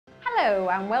Hello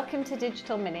and welcome to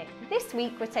Digital Minute. This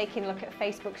week we're taking a look at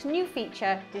Facebook's new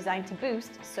feature designed to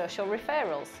boost social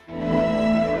referrals.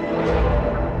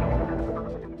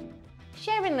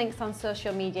 Sharing links on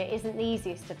social media isn't the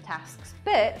easiest of tasks,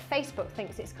 but Facebook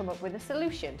thinks it's come up with a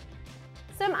solution.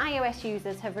 Some iOS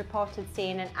users have reported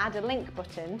seeing an Add a Link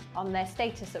button on their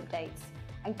status updates,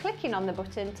 and clicking on the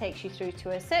button takes you through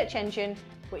to a search engine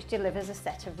which delivers a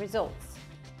set of results.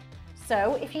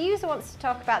 So, if a user wants to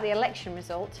talk about the election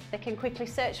result, they can quickly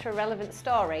search for a relevant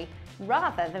story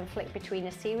rather than flick between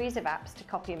a series of apps to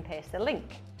copy and paste the link.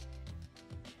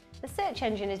 The search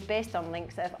engine is based on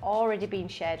links that have already been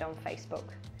shared on Facebook.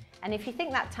 And if you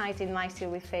think that ties in nicely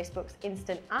with Facebook's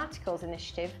Instant Articles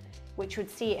initiative, which would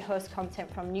see it host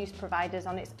content from news providers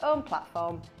on its own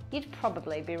platform, you'd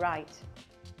probably be right.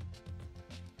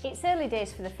 It's early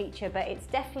days for the feature, but it's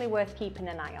definitely worth keeping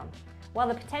an eye on. While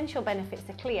the potential benefits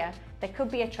are clear, there could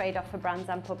be a trade-off for brands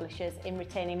and publishers in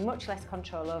retaining much less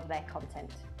control over their content.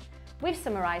 We've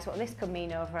summarised what this could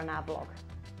mean over on our blog.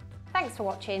 Thanks for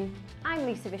watching. I'm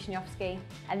Lisa Wisniewski,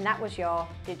 and that was your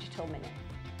Digital Minute.